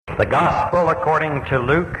The Gospel according to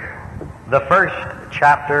Luke, the first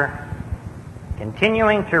chapter,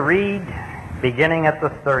 continuing to read, beginning at the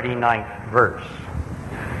 39th verse.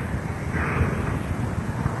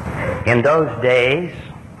 In those days,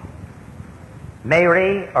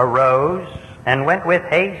 Mary arose and went with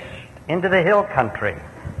haste into the hill country,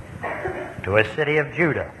 to a city of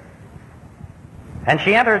Judah. And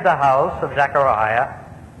she entered the house of Zechariah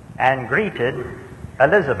and greeted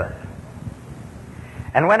Elizabeth.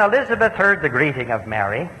 And when Elizabeth heard the greeting of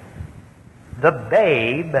Mary, the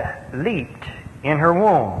babe leaped in her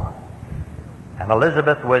womb. And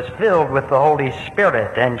Elizabeth was filled with the Holy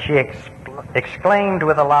Spirit, and she exclaimed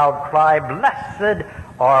with a loud cry, "Blessed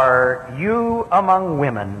are you among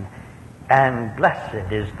women, and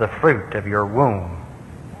blessed is the fruit of your womb.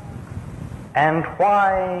 And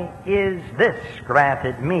why is this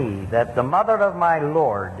granted me, that the mother of my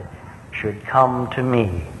Lord should come to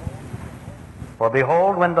me? For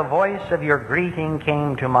behold, when the voice of your greeting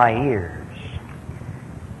came to my ears,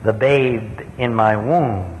 the babe in my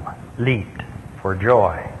womb leaped for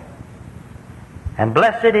joy. And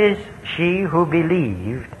blessed is she who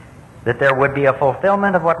believed that there would be a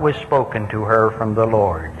fulfillment of what was spoken to her from the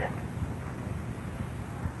Lord."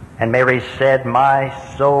 And Mary said, "My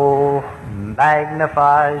soul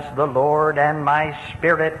magnifies the Lord, and my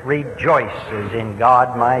spirit rejoices in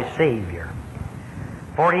God my Savior.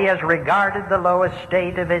 For he has regarded the low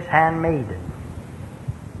estate of his handmaiden.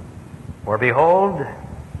 For behold,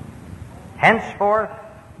 henceforth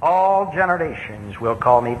all generations will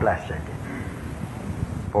call me blessed.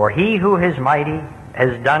 For he who is mighty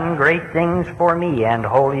has done great things for me, and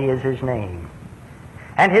holy is his name.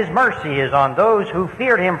 And his mercy is on those who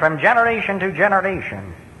fear him from generation to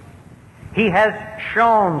generation. He has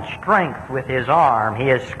shown strength with his arm. He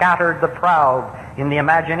has scattered the proud in the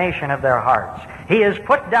imagination of their hearts. He has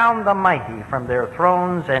put down the mighty from their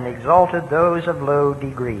thrones and exalted those of low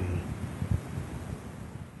degree.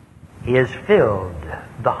 He has filled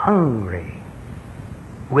the hungry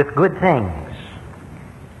with good things,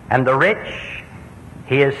 and the rich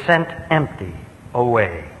he has sent empty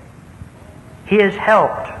away. He has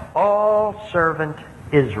helped all servant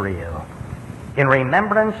Israel in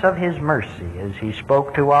remembrance of his mercy, as he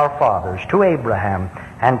spoke to our fathers, to Abraham,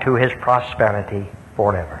 and to his prosperity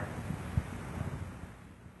forever."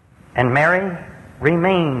 And Mary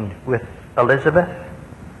remained with Elizabeth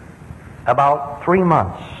about 3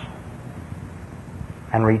 months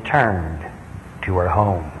and returned to her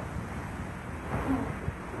home.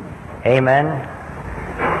 Amen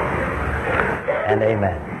and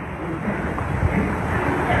amen.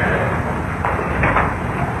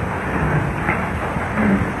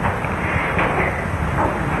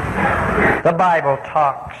 The Bible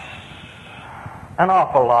talks an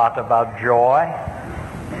awful lot about joy.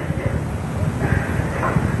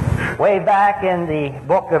 Way back in the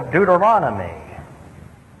book of Deuteronomy,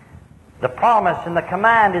 the promise and the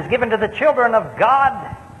command is given to the children of God.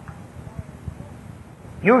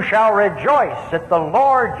 "You shall rejoice at the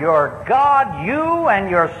Lord your God, you and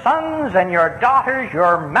your sons and your daughters,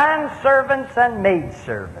 your manservants and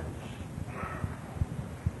maidservants."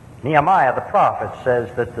 Nehemiah the prophet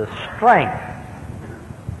says that the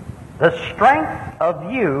strength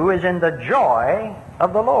of you is in the joy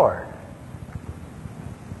of the Lord.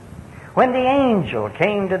 When the angel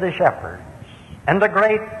came to the shepherds, and the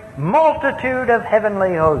great multitude of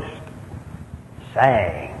heavenly hosts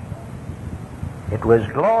sang, it was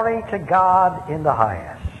glory to God in the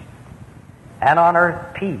highest, and on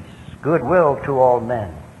earth peace, goodwill to all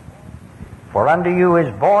men. For unto you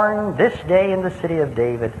is born this day in the city of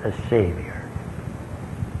David a Savior.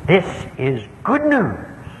 This is good news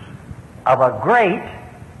of a great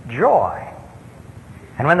joy.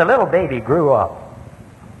 And when the little baby grew up,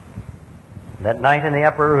 that night in the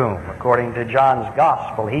upper room, according to John's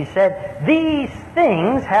Gospel, he said, "These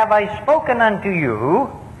things have I spoken unto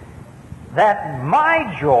you, that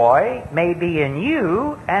my joy may be in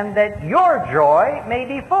you, and that your joy may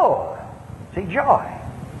be full." See, joy.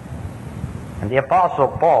 And the Apostle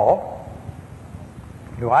Paul,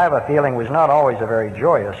 who I have a feeling was not always a very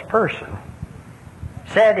joyous person,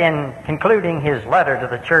 said in concluding his letter to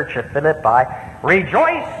the church at Philippi,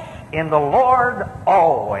 "Rejoice in the Lord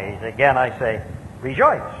always." Again I say,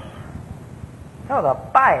 rejoice. No, the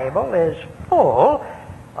Bible is full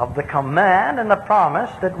of the command and the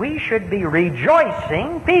promise that we should be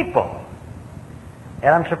rejoicing people.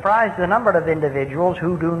 And I'm surprised at the number of individuals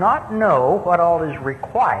who do not know what all is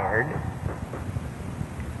required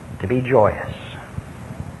to be joyous.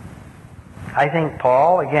 I think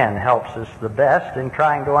Paul, again, helps us the best in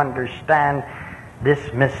trying to understand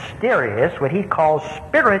this mysterious, what he calls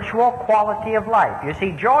spiritual quality of life. You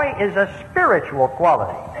see, joy is a spiritual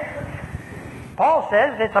quality. Paul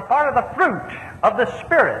says it's a part of the fruit of the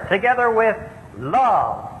Spirit, together with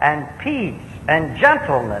love and peace and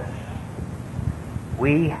gentleness.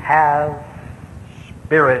 We have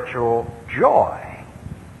spiritual joy.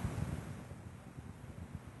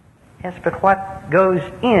 Yes, but what goes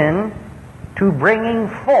in to bringing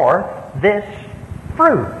forth this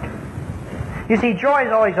fruit? You see, joy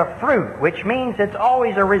is always a fruit, which means it's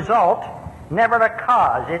always a result, never a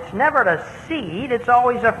cause. It's never a seed, it's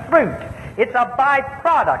always a fruit. It's a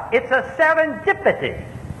byproduct. It's a serendipity,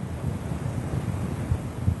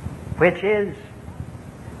 which is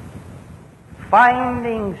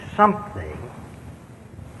finding something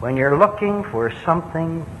when you're looking for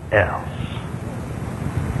something else.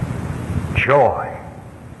 Joy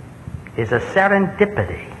is a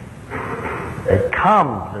serendipity that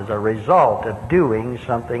comes as a result of doing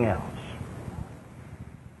something else.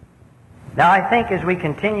 Now, I think as we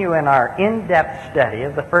continue in our in-depth study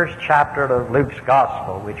of the first chapter of Luke's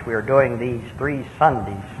Gospel, which we are doing these 3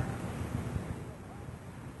 Sundays,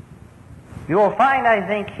 you will find, I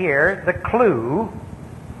think, here the clue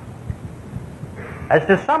as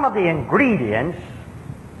to some of the ingredients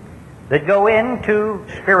that go into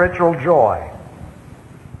spiritual joy.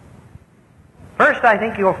 First, I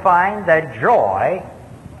think you'll find that joy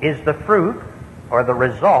is the fruit or the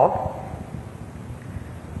result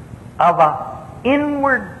of an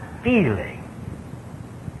inward feeling,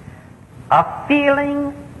 a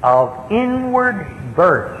feeling of inward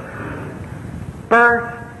birth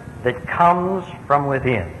that comes from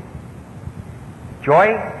within. Joy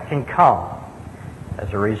can come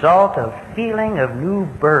as a result of feeling of new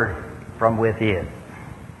birth from within.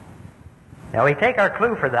 Now we take our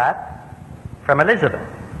clue for that from Elizabeth.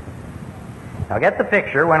 Now get the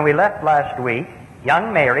picture. When we left last week,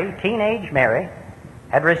 young Mary, teenage Mary,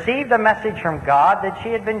 had received a message from God that she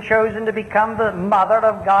had been chosen to become the mother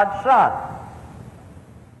of God's Son.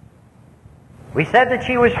 We said that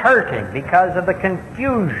she was hurting because of the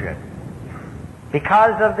confusion,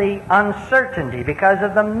 because of the uncertainty, because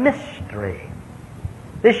of the mystery.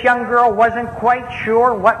 This young girl wasn't quite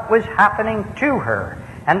sure what was happening to her.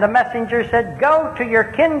 And the messenger said, "Go to your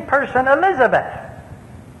kinsperson Elizabeth."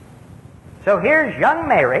 So here's young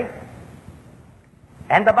Mary,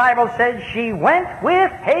 and the Bible says she went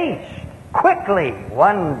with haste, quickly,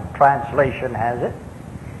 one translation has it.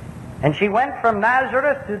 And she went from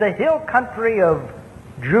Nazareth to the hill country of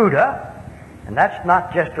Judah, and that's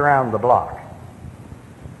not just around the block,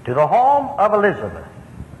 to the home of Elizabeth.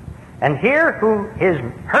 And here who is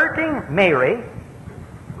hurting Mary,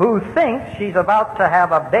 who thinks she's about to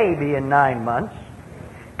have a baby in 9 months,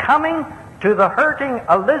 coming to the hurting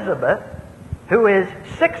Elizabeth, who is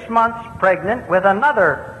 6 months pregnant with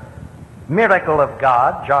another miracle of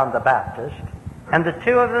God, John the Baptist, and the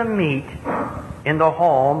two of them meet in the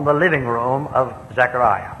home, the living room of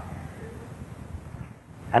Zechariah.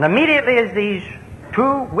 And immediately as these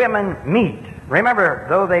two women meet, remember,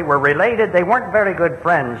 though they were related, they weren't very good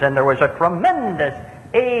friends, and there was a tremendous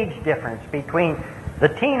age difference between the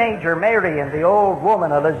teenager Mary and the old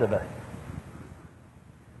woman Elizabeth.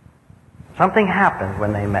 Something happened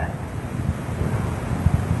when they met.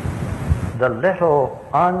 The little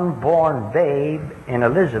unborn babe in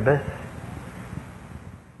Elizabeth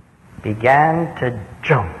began to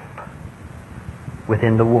jump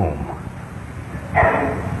within the womb.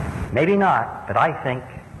 Maybe not, but I think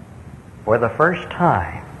for the first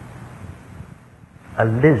time,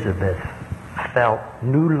 Elizabeth felt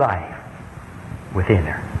new life within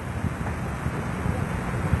her.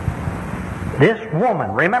 This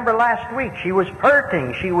woman, remember last week, she was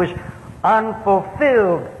hurting, she was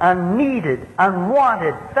unfulfilled, unneeded,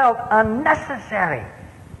 unwanted, felt unnecessary.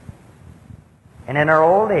 And in her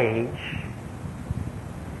old age,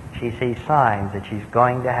 she sees signs that she's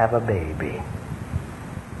going to have a baby.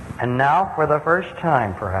 And now, for the first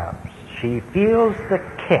time perhaps, she feels the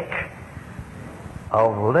kick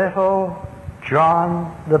of little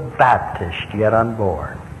John the Baptist yet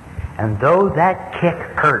unborn. And though that kick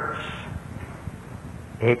hurts,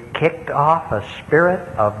 it kicked off a spirit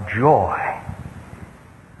of joy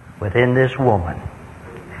within this woman.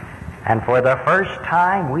 And for the first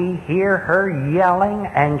time, we hear her yelling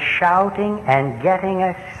and shouting and getting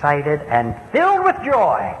excited and filled with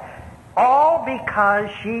joy, all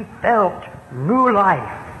because she felt new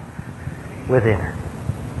life within her.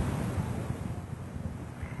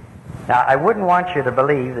 Now, I wouldn't want you to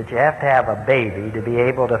believe that you have to have a baby to be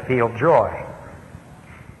able to feel joy.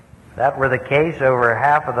 If that were the case, over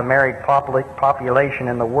half of the married population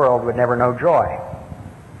in the world would never know joy.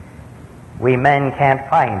 We men can't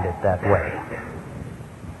find it that way.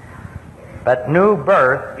 But new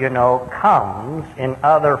birth, comes in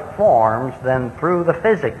other forms than through the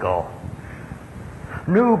physical.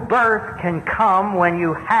 New birth can come when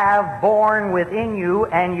you have born within you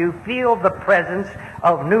and you feel the presence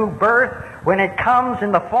of new birth, when it comes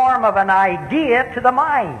in the form of an idea to the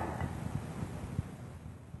mind.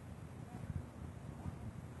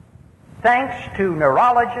 Thanks to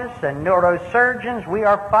neurologists and neurosurgeons, we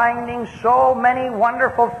are finding so many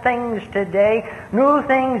wonderful things today, new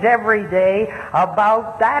things every day,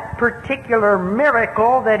 about that particular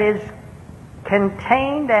miracle that is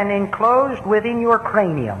contained and enclosed within your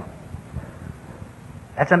cranium.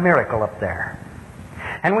 That's a miracle up there.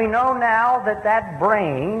 And we know now that that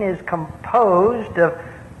brain is composed of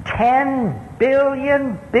 10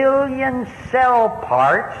 billion cell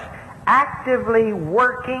parts actively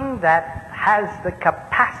working, that has the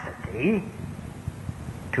capacity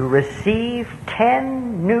to receive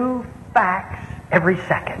 10 new facts every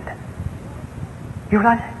second. You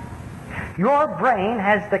realize that? Your brain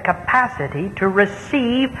has the capacity to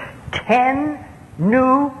receive 10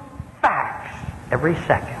 new facts every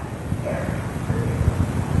second.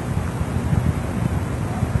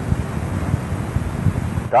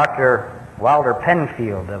 Dr. Wilder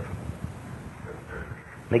Penfield of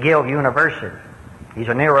McGill University, he's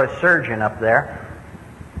a neurosurgeon up there,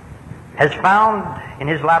 has found in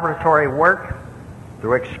his laboratory work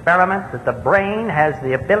through experiment that the brain has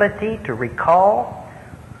the ability to recall,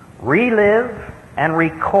 relive, and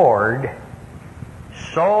record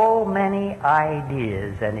so many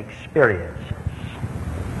ideas and experiences.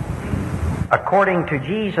 According to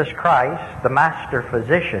Jesus Christ, the master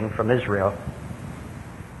physician from Israel,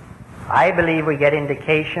 I believe we get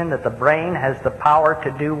indication that the brain has the power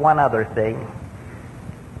to do one other thing: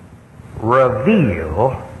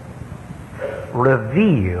 reveal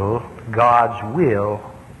God's will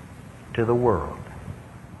to the world.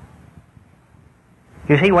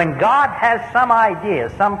 You see, when God has some idea,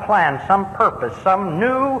 some plan, some purpose, some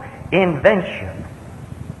new invention,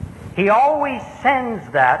 He always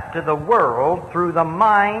sends that to the world through the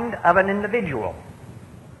mind of an individual.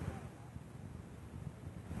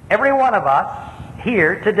 Every one of us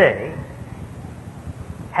here today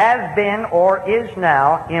has been or is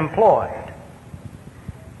now employed.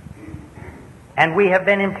 And we have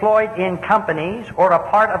been employed in companies or a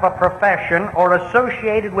part of a profession or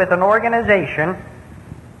associated with an organization,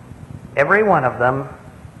 every one of them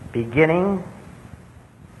beginning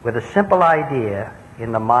with a simple idea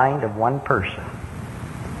in the mind of one person.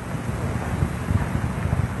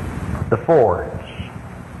 The Fords,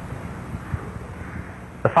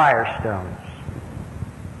 the Firestones,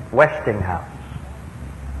 Westinghouse,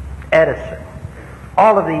 Edison,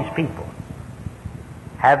 all of these people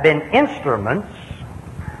have been instruments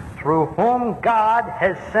through whom God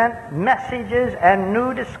has sent messages and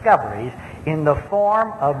new discoveries in the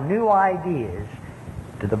form of new ideas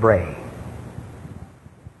to the brain.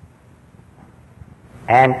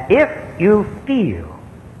 And if you feel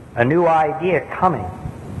a new idea coming,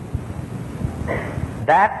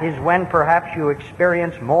 that is when perhaps you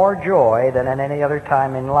experience more joy than at any other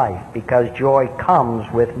time in life, because joy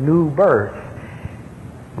comes with new birth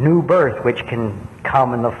which can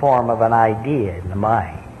come in the form of an idea in the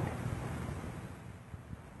mind.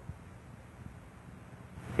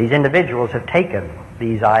 These individuals have taken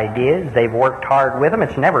these ideas, they've worked hard with them,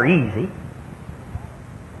 it's never easy.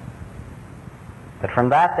 But from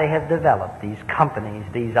that they have developed these companies,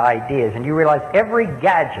 these ideas, and you realize every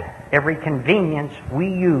gadget, every convenience we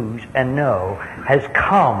use and know has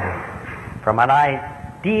come from an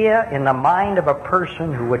idea in the mind of a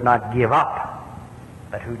person who would not give up,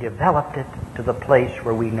 but who developed it to the place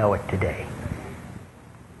where we know it today.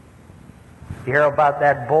 You hear about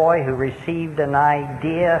that boy who received an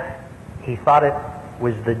idea. He thought it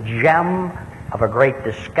was the gem of a great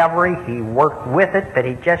discovery. He worked with it, but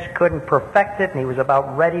he just couldn't perfect it, and he was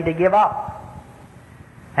about ready to give up.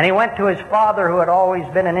 And he went to his father, who had always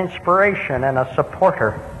been an inspiration and a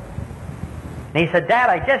supporter. And he said, "Dad,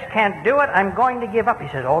 I just can't do it. I'm going to give up." He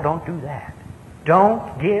says, "Oh, don't do that.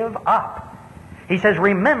 Don't give up." He says,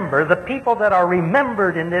 "Remember, the people that are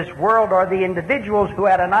remembered in this world are the individuals who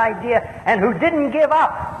had an idea and who didn't give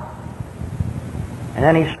up." And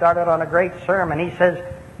then he started on a great sermon. He says,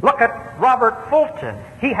 "Look at Robert Fulton.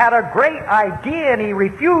 He had a great idea and he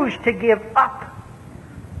refused to give up.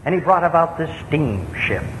 And he brought about this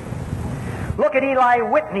steamship. Look at Eli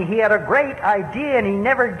Whitney. He had a great idea and he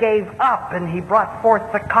never gave up, and he brought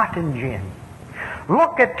forth the cotton gin.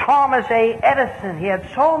 Look at Thomas A. Edison. He had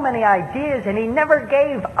so many ideas and he never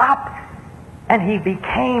gave up, and he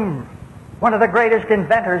became one of the greatest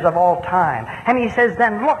inventors of all time. And he says,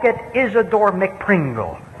 then look at Isidore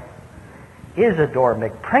McPringle. Isidore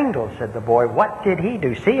McPringle, said the boy. What did he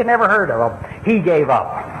do? See, you never heard of him. He gave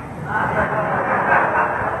up.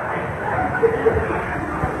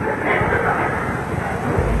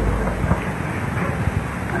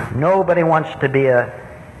 Nobody wants to be a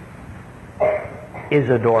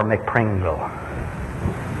Isidore McPringle.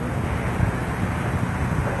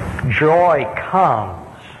 Joy comes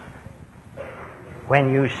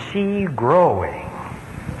when you see growing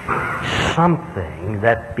something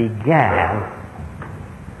that began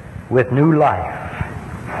with new life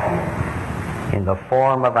in the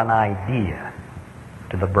form of an idea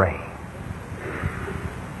to the brain.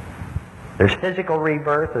 There's physical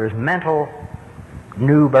rebirth, there's mental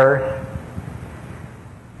new birth,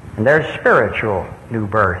 and there's spiritual new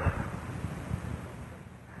birth.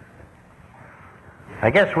 I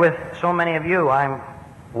guess with so many of you, I'm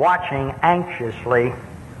watching anxiously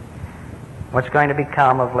what's going to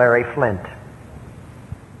become of Larry Flint.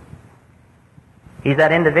 He's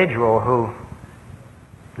that individual who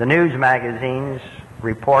the news magazines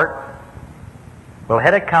report will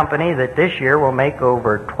head a company that this year will make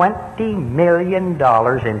over $20 million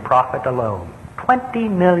in profit alone. $20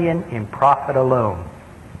 million in profit alone.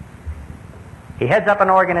 He heads up an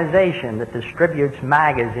organization that distributes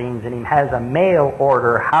magazines, and he has a mail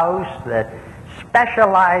order house that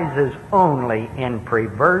specializes only in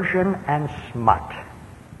perversion and smut.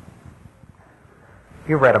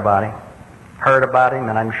 You read about him, heard about him,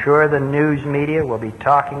 and I'm sure the news media will be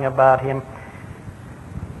talking about him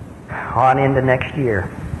on into next year.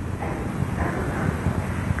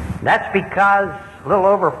 That's because a little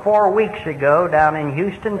over 4 weeks ago down in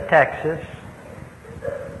Houston, Texas,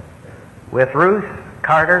 with Ruth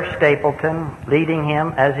Carter Stapleton leading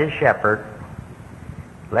him as his shepherd,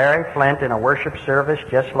 Larry Flint, in a worship service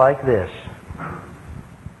just like this,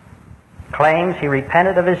 claims he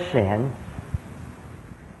repented of his sin,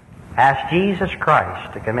 asked Jesus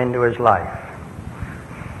Christ to come into his life,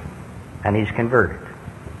 and he's converted.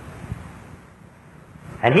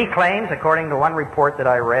 And he claims, according to one report that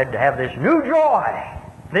I read, to have this new joy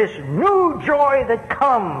that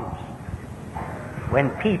comes when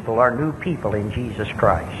people are new people in Jesus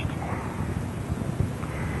Christ.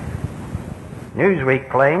 Newsweek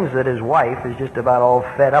claims that his wife is just about all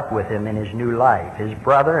fed up with him in his new life. His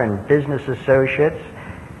brother and business associates,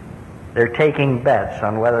 they're taking bets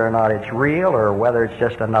on whether or not it's real or whether it's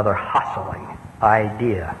just another hustling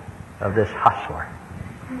idea of this hustler.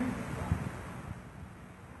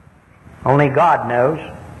 Only God knows.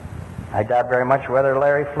 I doubt very much whether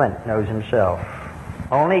Larry Flint knows himself.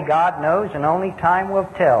 Only God knows, and only time will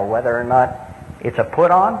tell whether or not it's a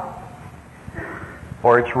put-on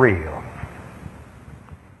or it's real.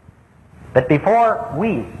 But before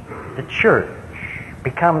we, the church,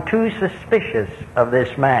 become too suspicious of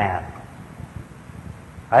this man,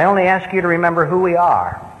 I only ask you to remember who we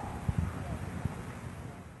are.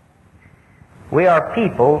 We are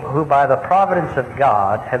people who, by the providence of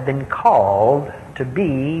God, have been called to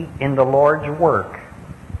be in the Lord's work.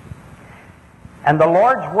 And the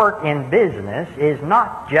Lord's work in business is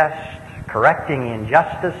not just correcting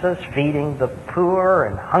injustices, feeding the poor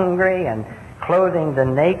and hungry, and clothing the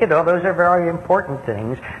naked. Oh, those are very important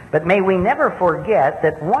things. But may we never forget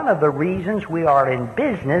that one of the reasons we are in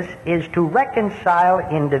business is to reconcile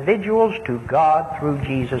individuals to God through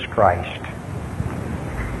Jesus Christ.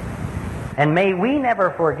 And may we never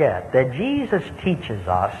forget that Jesus teaches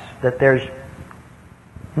us that there's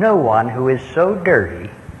no one who is so dirty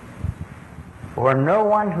or no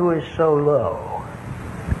one who is so low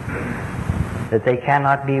that they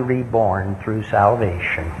cannot be reborn through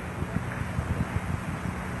salvation.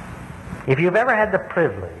 If you've ever had the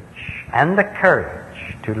privilege and the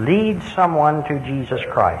courage to lead someone to Jesus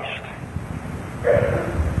Christ,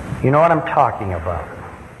 you know what I'm talking about.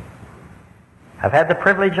 I've had the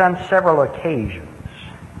privilege on several occasions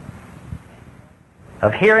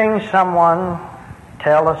of hearing someone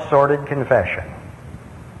tell a sordid confession,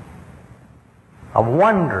 of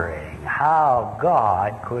wondering how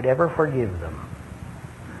God could ever forgive them.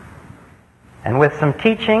 And with some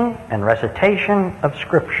teaching and recitation of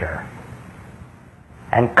Scripture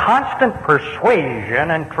and constant persuasion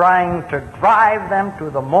and trying to drive them to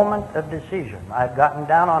the moment of decision, I've gotten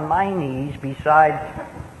down on my knees beside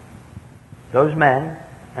those men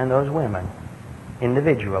and those women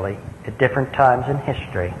individually at different times in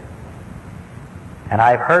history. And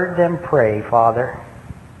I've heard them pray, Father,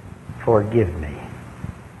 forgive me.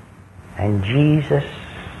 And Jesus,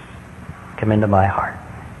 come into my heart.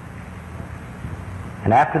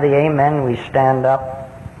 And after the amen, we stand up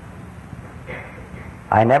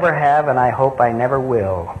I never have, and I hope I never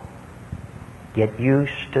will, get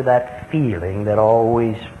used to that feeling that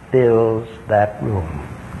always fills that room.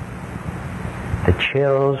 The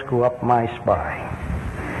chills go up my spine.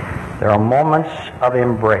 There are moments of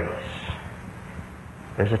embrace.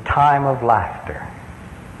 There's a time of laughter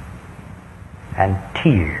and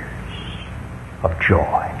tears of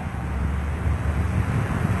joy.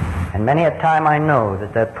 And many a time I know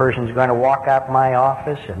that that person's going to walk out my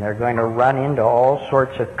office and they're going to run into all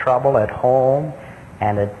sorts of trouble at home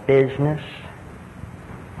and at business,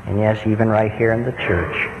 and yes, even right here in the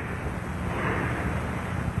church.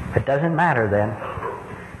 It doesn't matter then.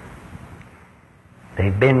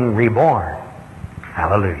 They've been reborn.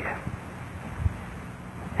 Hallelujah.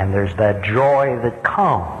 And there's that joy that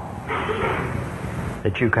comes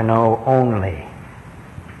that you can know only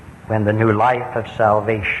when the new life of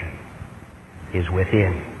salvation is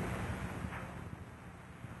within.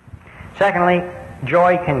 Secondly,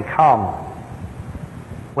 joy can come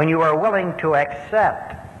when you are willing to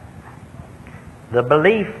accept the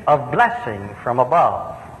belief of blessing from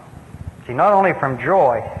above. See, not only from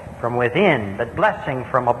joy from within, but blessing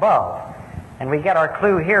from above. And we get our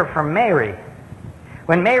clue here from Mary.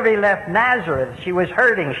 When Mary left Nazareth, she was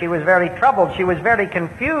hurting, she was very troubled, she was very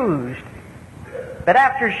confused. But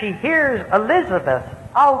after she hears Elizabeth's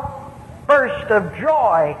outburst of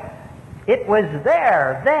joy, it was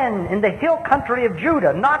there, then, in the hill country of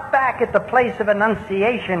Judah, not back at the place of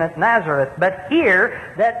Annunciation at Nazareth, but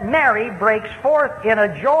here, that Mary breaks forth in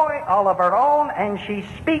a joy all of her own, and she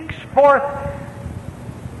speaks forth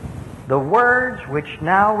the words which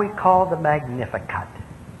now we call the Magnificat.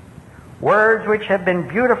 Words which have been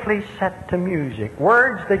beautifully set to music.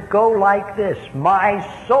 Words that go like this: my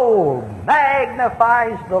soul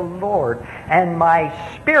magnifies the Lord, and my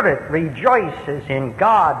spirit rejoices in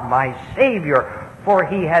God my Savior, for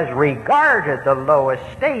he has regarded the low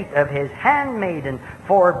estate of his handmaiden.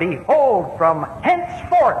 For behold, from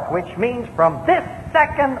henceforth, which means from this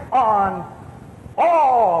second on,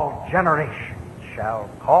 all generations shall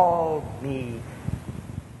call me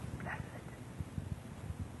blessed.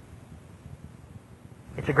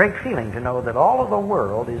 It's a great feeling to know that all of the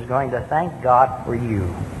world is going to thank God for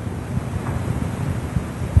you.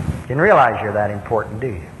 You didn't realize you're that important, do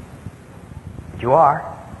you? But you are.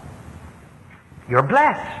 You're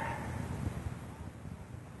blessed.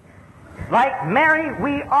 Like Mary,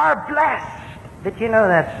 we are blessed. But you know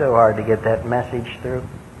that's so hard to get that message through.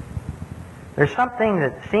 There's something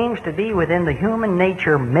that seems to be within the human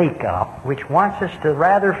nature makeup which wants us to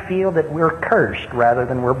rather feel that we're cursed rather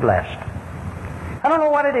than we're blessed. I don't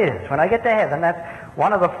know what it is. When I get to heaven, that's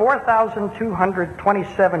one of the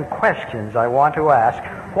 4,227 questions I want to ask,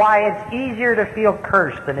 why it's easier to feel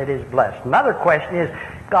cursed than it is blessed. Another question is,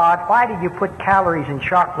 God, why did you put calories in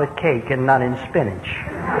chocolate cake and none in spinach?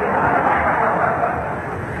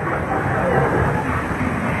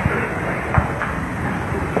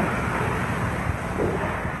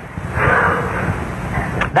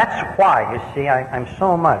 That's why, you see, I'm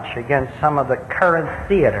so much against some of the current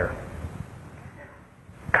theater,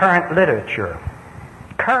 current literature,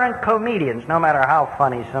 current comedians, no matter how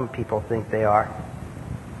funny some people think they are,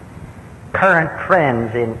 current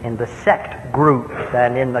trends in the sect groups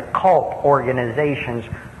and in the cult organizations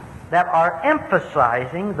that are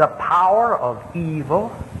emphasizing the power of evil,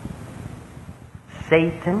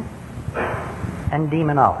 Satan, and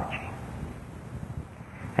demonology.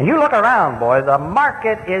 And you look around, boy, the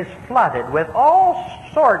market is flooded with all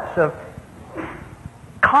sorts of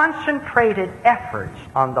concentrated efforts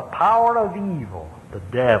on the power of evil, the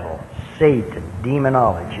devil, Satan,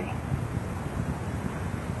 demonology.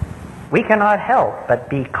 We cannot help but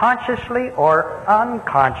be consciously or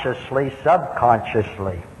unconsciously,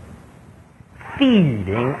 subconsciously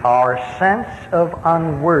feeding our sense of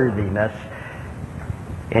unworthiness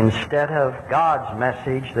instead of God's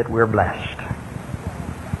message that we're blessed.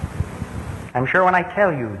 I'm sure when I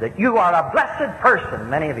tell you that you are a blessed person,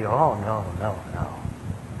 many of you, oh, no.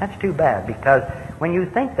 That's too bad, because when you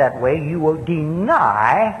think that way, you will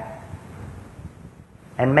deny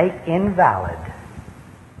and make invalid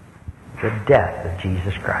the death of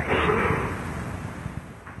Jesus Christ.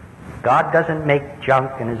 God doesn't make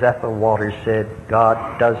junk, and as Ethel Waters said,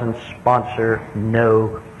 God doesn't sponsor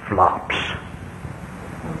no flops.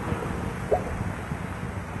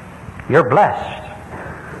 You're blessed.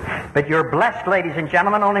 But you're blessed, ladies and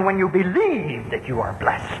gentlemen, only when you believe that you are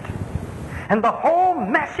blessed. And the whole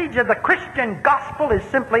message of the Christian gospel is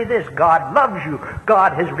simply this: God loves you.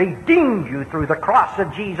 God has redeemed you through the cross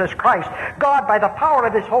of Jesus Christ. God, by the power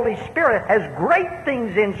of His Holy Spirit, has great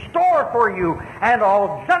things in store for you, and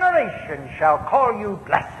all generations shall call you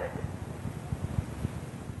blessed.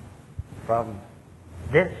 from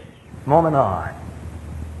this moment on.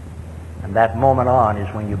 And that moment on is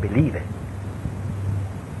when you believe it.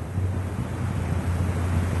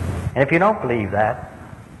 And if you don't believe that,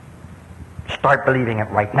 start believing it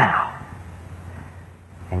right now.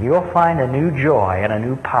 And you'll find a new joy and a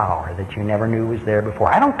new power that you never knew was there before.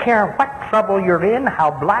 I don't care what trouble you're in, how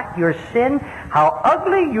black your sin, how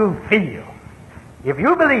ugly you feel. If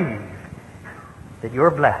you believe that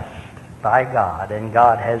you're blessed by God and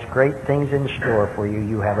God has great things in store for you,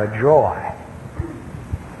 you have a joy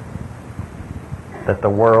that the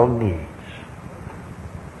world needs.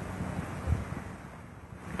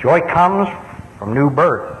 Joy comes from new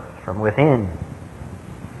birth, from within.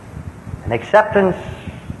 An acceptance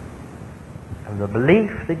of the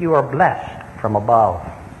belief that you are blessed from above.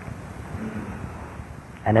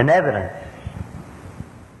 And an evidence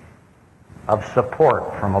of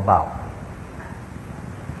support from above.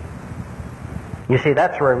 You see,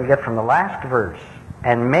 that's where we get from the last verse.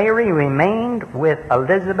 And Mary remained with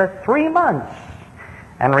Elizabeth 3 months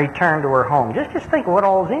and returned to her home. Just think of what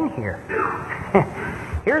all's in here.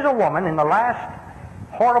 Here's a woman in the last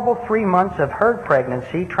horrible 3 months of her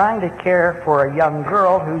pregnancy trying to care for a young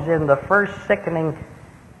girl who's in the first sickening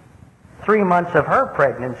 3 months of her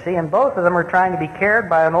pregnancy, and both of them are trying to be cared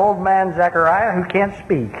by an old man, Zechariah, who can't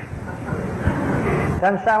speak.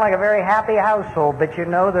 Doesn't sound like a very happy household, but you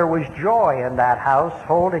know there was joy in that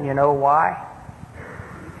household, and you know why?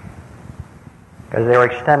 Because they were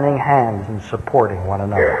extending hands and supporting one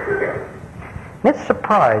another. And it's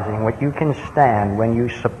surprising what you can stand when you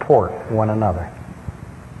support one another.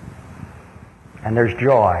 And there's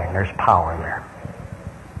joy and there's power there.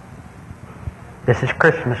 This is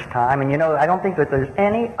Christmas time, and you know, I don't think that there's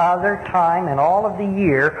any other time in all of the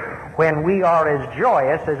year when we are as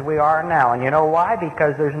joyous as we are now. And you know why?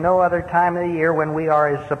 Because there's no other time of the year when we are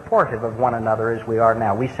as supportive of one another as we are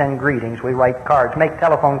now. We send greetings, we write cards, make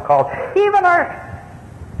telephone calls, even our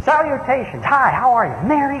salutations. Hi, how are you?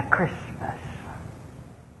 Merry Christmas.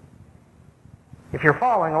 If you're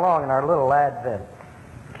following along in our little Advent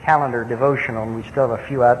calendar devotional, and we still have a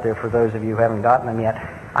few out there for those of you who haven't gotten them yet,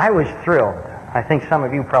 I was thrilled. I think some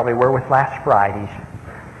of you probably were with last Friday's.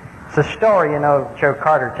 It's a story, you know, Joe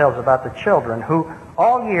Carter tells about the children who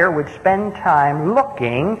all year would spend time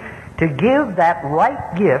looking to give that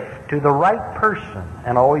right gift to the right person,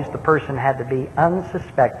 and always the person had to be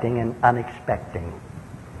unsuspecting and unexpecting.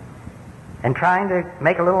 And trying to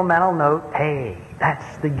make a little mental note, hey,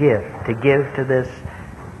 that's the gift to give to this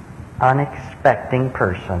unexpecting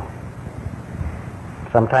person.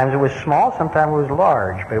 Sometimes it was small, sometimes it was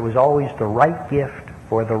large, but it was always the right gift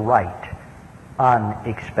for the right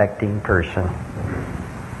unexpecting person.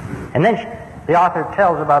 And then the author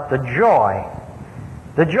tells about the joy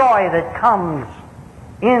that comes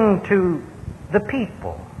into the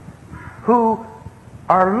people who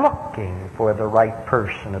are looking for the right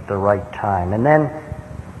person at the right time. And then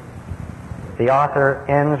the author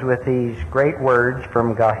ends with these great words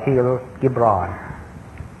from Gahil Gibran.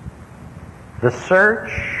 The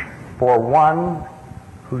search for one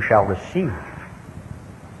who shall receive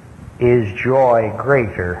is joy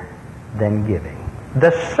greater than giving.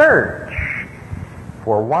 The search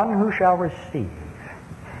for one who shall receive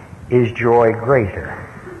is joy greater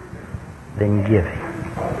than giving.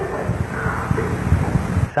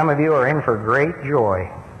 Some of you are in for great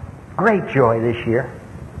joy this year,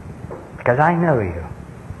 because I know you.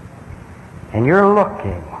 And you're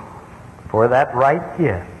looking for that right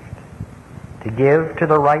gift to give to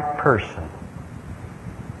the right person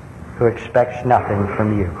who expects nothing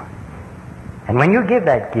from you. And when you give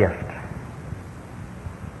that gift,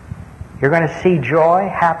 you're going to see joy,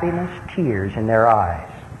 happiness, tears in their eyes.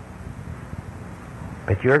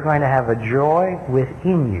 But you're going to have a joy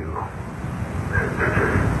within you.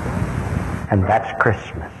 And that's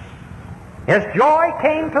Christmas. Yes, joy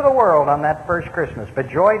came to the world on that first Christmas, but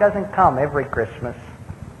joy doesn't come every Christmas.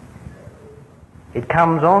 It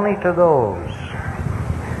comes only to those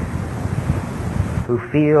who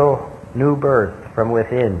feel new birth from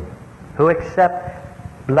within, who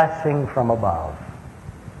accept blessing from above,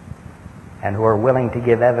 and who are willing to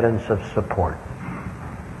give evidence of support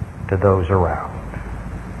to those around.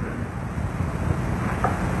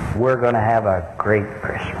 We're going to have a great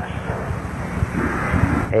Christmas.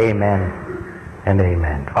 Amen and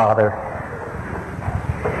amen. Father,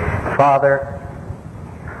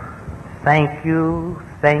 thank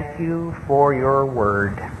you for your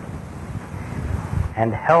word.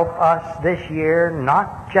 And help us this year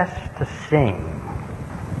not just to sing,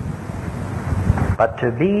 but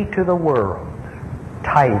to be to the world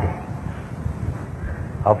tidings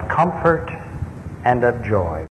of comfort and of joy.